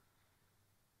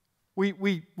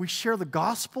 We share the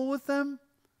gospel with them.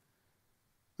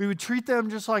 We would treat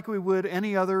them just like we would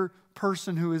any other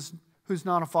person who's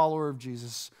not a follower of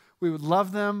Jesus. We would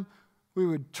love them. We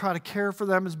would try to care for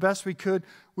them as best we could.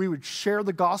 We would share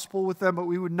the gospel with them, but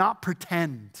we would not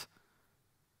pretend.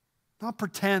 Not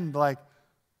pretend like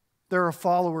they're a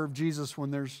follower of Jesus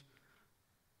when there's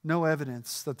no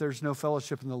evidence that there's no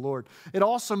fellowship in the Lord. It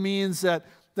also means that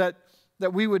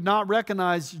we would not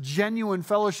recognize genuine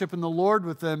fellowship in the Lord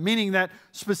with them, meaning that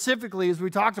specifically, as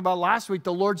we talked about last week,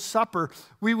 the Lord's Supper,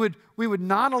 we would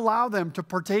not allow them to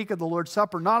partake of the Lord's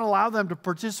Supper, not allow them to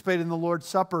participate in the Lord's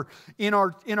Supper in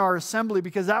our assembly,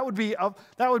 because that would be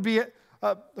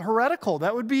heretical.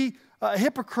 That would be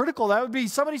hypocritical. That would be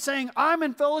somebody saying, I'm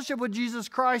in fellowship with Jesus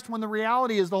Christ, when the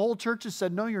reality is the whole church has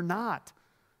said, no, you're not.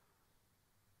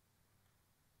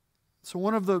 So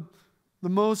one of the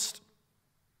most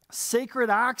sacred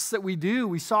acts that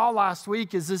we saw last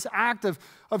week, is this act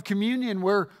of communion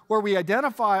where we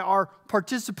identify our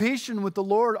participation with the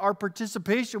Lord, our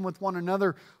participation with one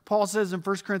another. Paul says in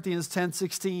 1 Corinthians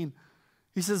 10:16,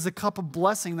 he says, the cup of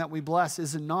blessing that we bless,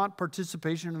 is it not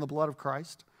participation in the blood of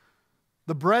Christ?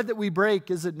 The bread that we break,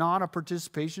 is it not a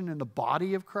participation in the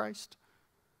body of Christ?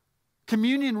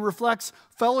 Communion reflects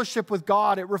fellowship with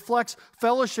God. It reflects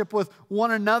fellowship with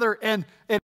one another. And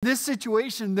in this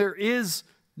situation, there is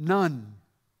none.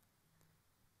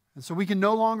 And so we can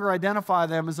no longer identify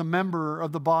them as a member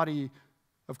of the body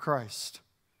of Christ.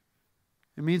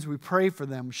 It means we pray for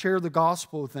them, share the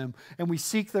gospel with them, and we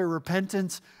seek their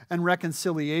repentance and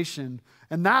reconciliation.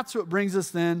 And that's what brings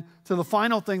us then to the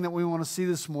final thing that we want to see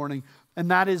this morning, and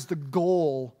that is the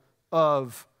goal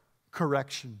of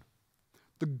correction.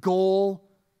 The goal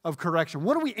of correction.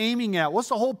 What are we aiming at? What's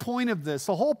the whole point of this?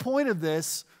 The whole point of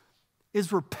this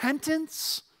is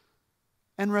repentance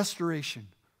and restoration.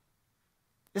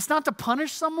 It's not to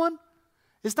punish someone.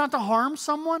 It's not to harm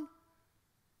someone.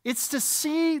 It's to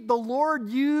see the Lord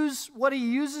use what He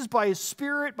uses by His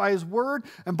Spirit, by His Word,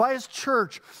 and by His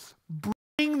church,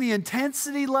 bring the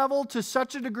intensity level to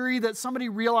such a degree that somebody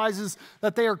realizes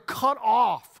that they are cut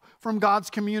off from God's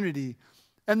community,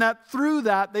 and that through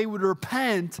that they would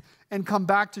repent and come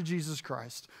back to Jesus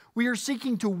Christ. We are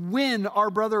seeking to win our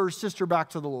brother or sister back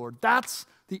to the Lord. That's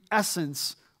the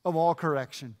essence of all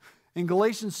correction. In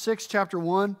Galatians 6, chapter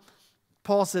 1,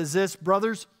 Paul says this,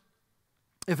 brothers,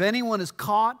 if anyone is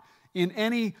caught in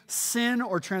any sin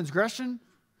or transgression,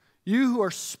 you who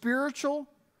are spiritual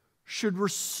should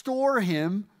restore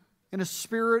him in a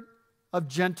spirit of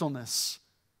gentleness.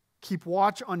 Keep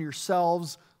watch on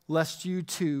yourselves, lest you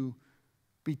too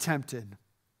be tempted.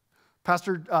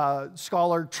 Pastor,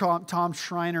 scholar Tom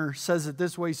Schreiner says it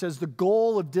this way. He says, the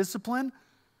goal of discipline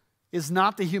is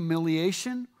not the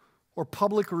humiliation or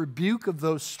public rebuke of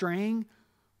those straying.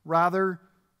 Rather,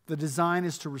 the design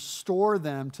is to restore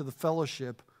them to the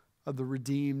fellowship of the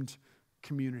redeemed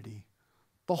community.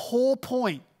 The whole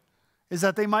point is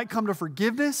that they might come to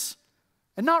forgiveness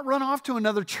and not run off to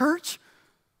another church,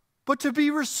 but to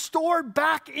be restored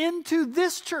back into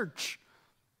this church,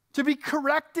 to be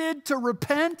corrected, to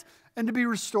repent, and to be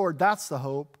restored. That's the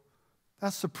hope.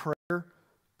 That's the prayer.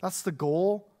 That's the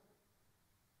goal.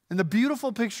 And the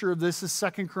beautiful picture of this is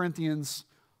 2 Corinthians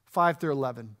 5 through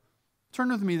 11. Turn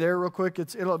with me there real quick.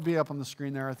 It'll be up on the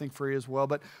screen there, I think, for you as well.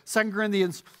 But 2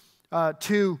 Corinthians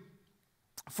 2,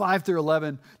 5 through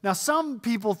 11. Now, some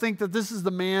people think that this is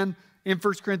the man in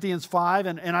 1 Corinthians 5,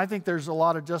 and I think there's a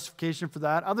lot of justification for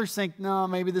that. Others think, no,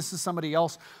 maybe this is somebody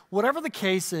else. Whatever the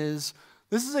case is,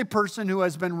 this is a person who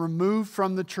has been removed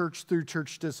from the church through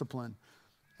church discipline.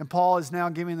 And Paul is now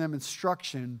giving them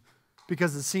instruction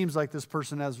because it seems like this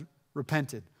person has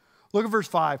repented. Look at verse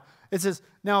 5. It says,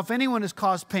 now if anyone has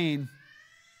caused pain,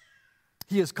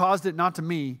 he has caused it not to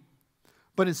me,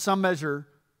 but in some measure,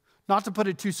 not to put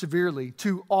it too severely,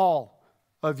 to all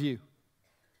of you.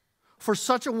 For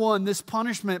such a one, this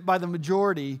punishment by the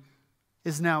majority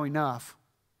is now enough.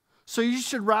 So you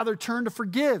should rather turn to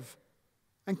forgive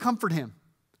and comfort him,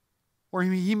 or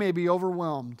he may be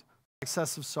overwhelmed by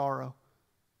excessive sorrow.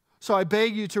 So I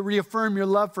beg you to reaffirm your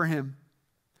love for him.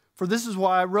 For this is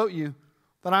why I wrote you,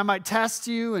 that I might test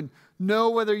you and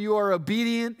know whether you are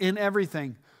obedient in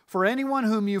everything. For anyone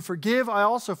whom you forgive, I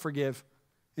also forgive.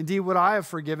 Indeed, what I have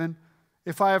forgiven,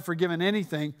 if I have forgiven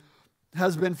anything,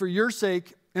 has been for your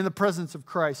sake in the presence of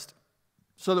Christ,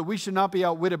 so that we should not be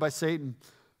outwitted by Satan,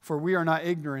 for we are not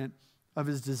ignorant of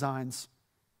his designs.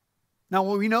 Now,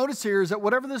 what we notice here is that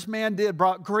whatever this man did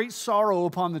brought great sorrow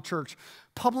upon the church.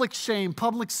 Public shame,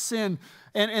 public sin,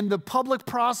 and the public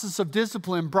process of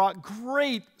discipline brought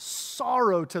great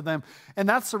sorrow to them. And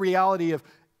that's the reality of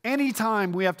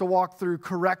Anytime we have to walk through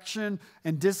correction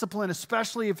and discipline,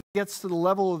 especially if it gets to the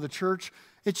level of the church,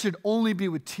 it should only be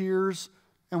with tears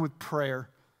and with prayer.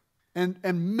 And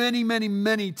many, many,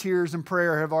 many tears and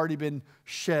prayer have already been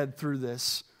shed through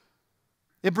this.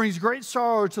 It brings great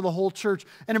sorrow to the whole church.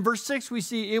 And in verse 6, we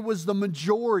see it was the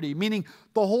majority, meaning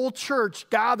the whole church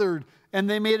gathered and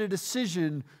they made a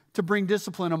decision to bring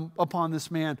discipline upon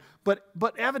this man. But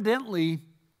evidently,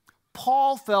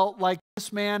 Paul felt like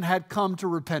this man had come to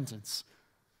repentance,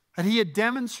 that he had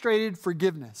demonstrated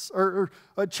forgiveness or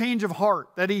a change of heart,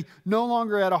 that he no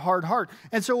longer had a hard heart.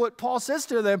 And so what Paul says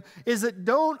to them is that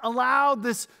don't allow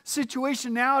this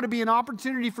situation now to be an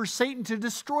opportunity for Satan to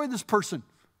destroy this person.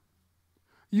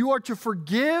 You are to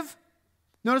forgive.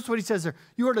 Notice what he says there.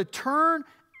 You are to turn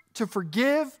to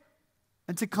forgive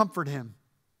and to comfort him.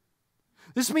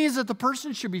 This means that the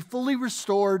person should be fully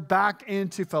restored back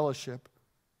into fellowship.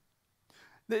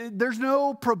 There's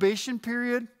no probation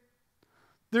period.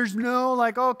 There's no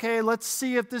like, okay, let's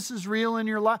see if this is real in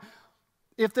your life.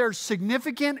 If there's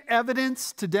significant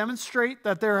evidence to demonstrate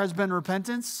that there has been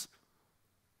repentance,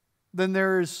 then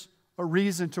there's a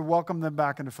reason to welcome them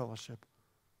back into fellowship.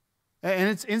 And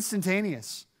it's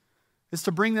instantaneous. It's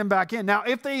to bring them back in. Now,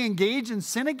 if they engage in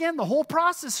sin again, the whole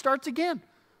process starts again,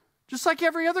 just like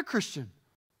every other Christian.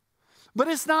 But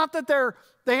it's not that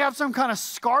they have some kind of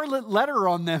scarlet letter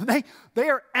on them. They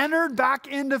are entered back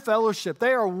into fellowship.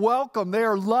 They are welcome. They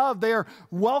are loved. They are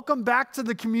welcomed back to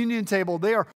the communion table.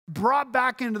 They are brought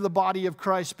back into the body of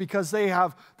Christ because they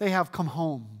have come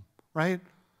home, right?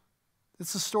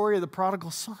 It's the story of the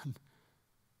prodigal son.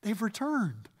 They've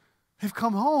returned. They've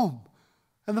come home.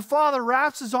 And the Father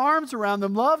wraps his arms around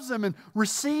them, loves them, and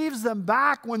receives them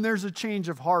back when there's a change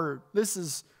of heart. This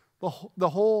is the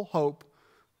whole hope.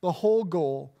 The whole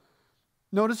goal.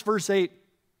 Notice verse 8.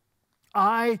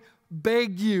 I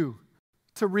beg you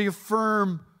to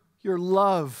reaffirm your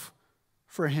love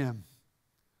for him.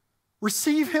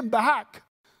 Receive him back.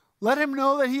 Let him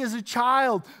know that he is a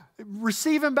child.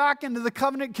 Receive him back into the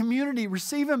covenant community.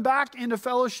 Receive him back into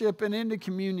fellowship and into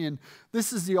communion.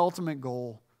 This is the ultimate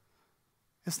goal.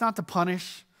 It's not to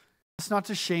punish. It's not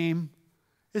to shame.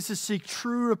 It's to seek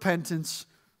true repentance,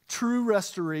 true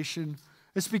restoration.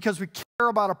 It's because we care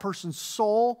about a person's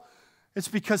soul. It's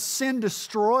because sin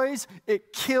destroys,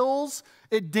 it kills,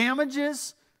 it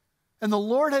damages. And the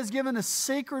Lord has given a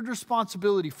sacred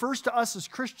responsibility, first to us as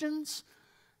Christians,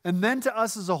 and then to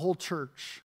us as a whole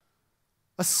church.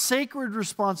 A sacred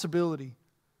responsibility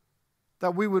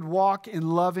that we would walk in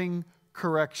loving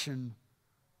correction.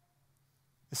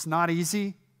 It's not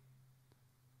easy.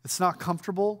 It's not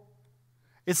comfortable.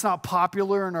 It's not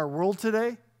popular in our world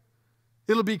today.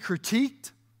 It'll be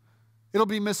critiqued. It'll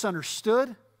be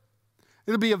misunderstood.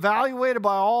 It'll be evaluated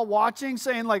by all watching,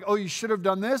 saying like, oh, you should have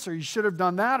done this, or you should have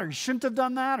done that, or you shouldn't have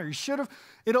done that, or you should have.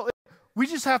 We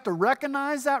just have to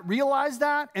recognize that, realize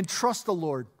that, and trust the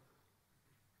Lord.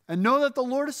 And know that the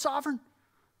Lord is sovereign.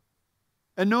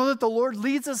 And know that the Lord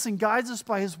leads us and guides us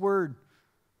by his word.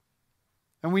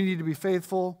 And we need to be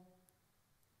faithful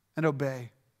and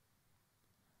obey.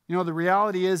 You know, the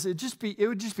reality is it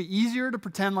would just be easier to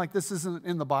pretend like this isn't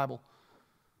in the Bible.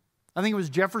 I think it was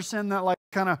Jefferson that like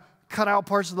kind of cut out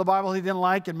parts of the Bible he didn't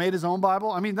like and made his own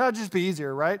Bible. I mean, that would just be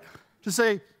easier, right? To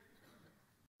say,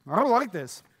 I don't like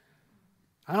this.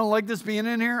 I don't like this being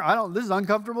in here. This is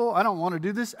uncomfortable. I don't want to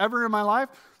do this ever in my life.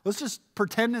 Let's just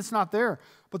pretend it's not there.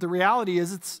 But the reality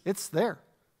is it's there.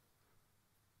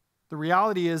 The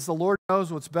reality is the Lord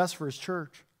knows what's best for his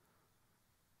church.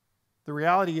 The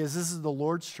reality is this is the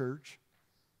Lord's church,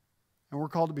 and we're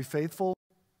called to be faithful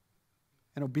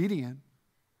and obedient.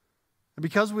 And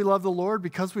because we love the Lord,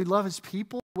 because we love his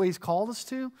people the way he's called us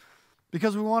to,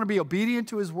 because we want to be obedient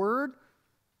to his word,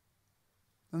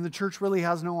 then the church really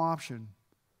has no option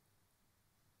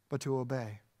but to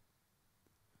obey.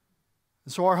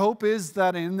 And so our hope is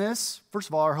that in this, first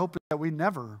of all, our hope is that we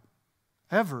never,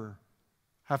 ever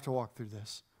have to walk through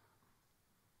this.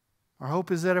 Our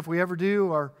hope is that if we ever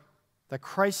do, that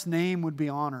Christ's name would be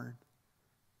honored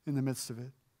in the midst of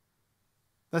it.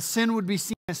 That sin would be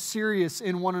seen as serious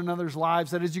in one another's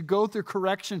lives. That as you go through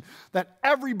correction, that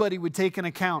everybody would take an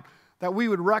account. That we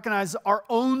would recognize our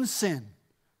own sin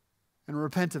and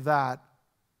repent of that.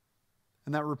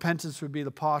 And that repentance would be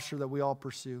the posture that we all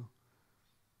pursue.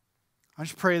 I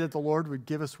just pray that the Lord would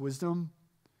give us wisdom.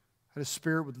 That his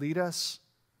Spirit would lead us.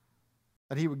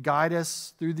 That he would guide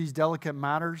us through these delicate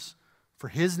matters for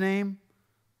his name,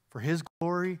 for his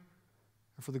glory,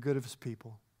 and for the good of his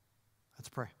people. Let's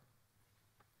pray.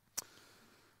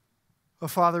 Oh,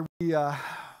 Father,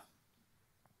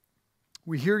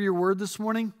 we hear your word this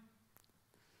morning,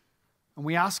 and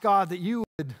we ask, God, that you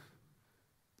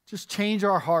just change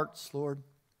our hearts, Lord.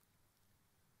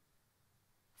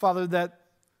 Father, that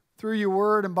through your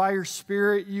word and by your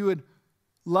Spirit, you would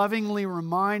lovingly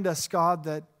remind us, God,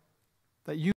 that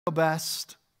you know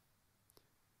best,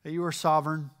 that you are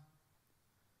sovereign,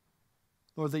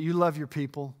 Lord, that you love your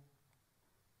people,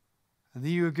 and that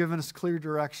you have given us clear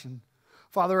direction.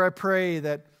 Father, I pray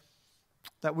that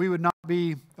we would not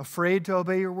be afraid to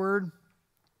obey your word.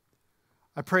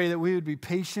 I pray that we would be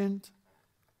patient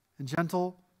and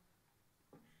gentle.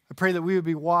 I pray that we would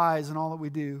be wise in all that we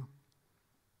do.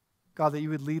 God, that you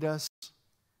would lead us.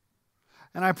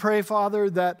 And I pray, Father,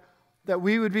 that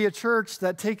we would be a church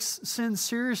that takes sin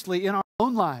seriously in our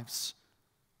own lives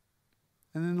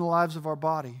and in the lives of our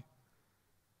body.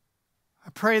 I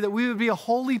pray that we would be a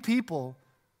holy people,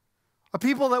 a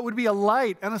people that would be a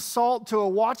light and a salt to a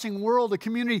watching world, a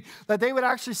community that they would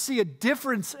actually see a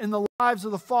difference in the lives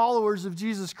of the followers of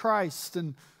Jesus Christ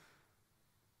and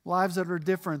lives that are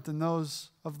different than those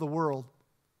of the world.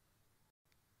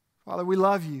 Father, we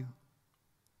love you.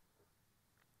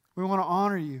 We want to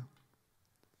honor you.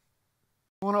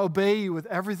 We want to obey you with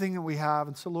everything that we have.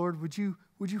 And so, Lord, would you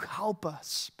help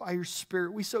us by your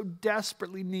Spirit? We so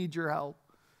desperately need your help.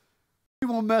 We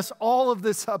will mess all of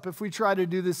this up if we try to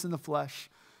do this in the flesh.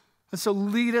 And so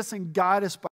lead us and guide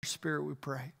us by your Spirit, we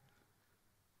pray.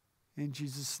 In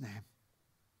Jesus' name,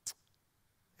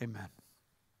 amen.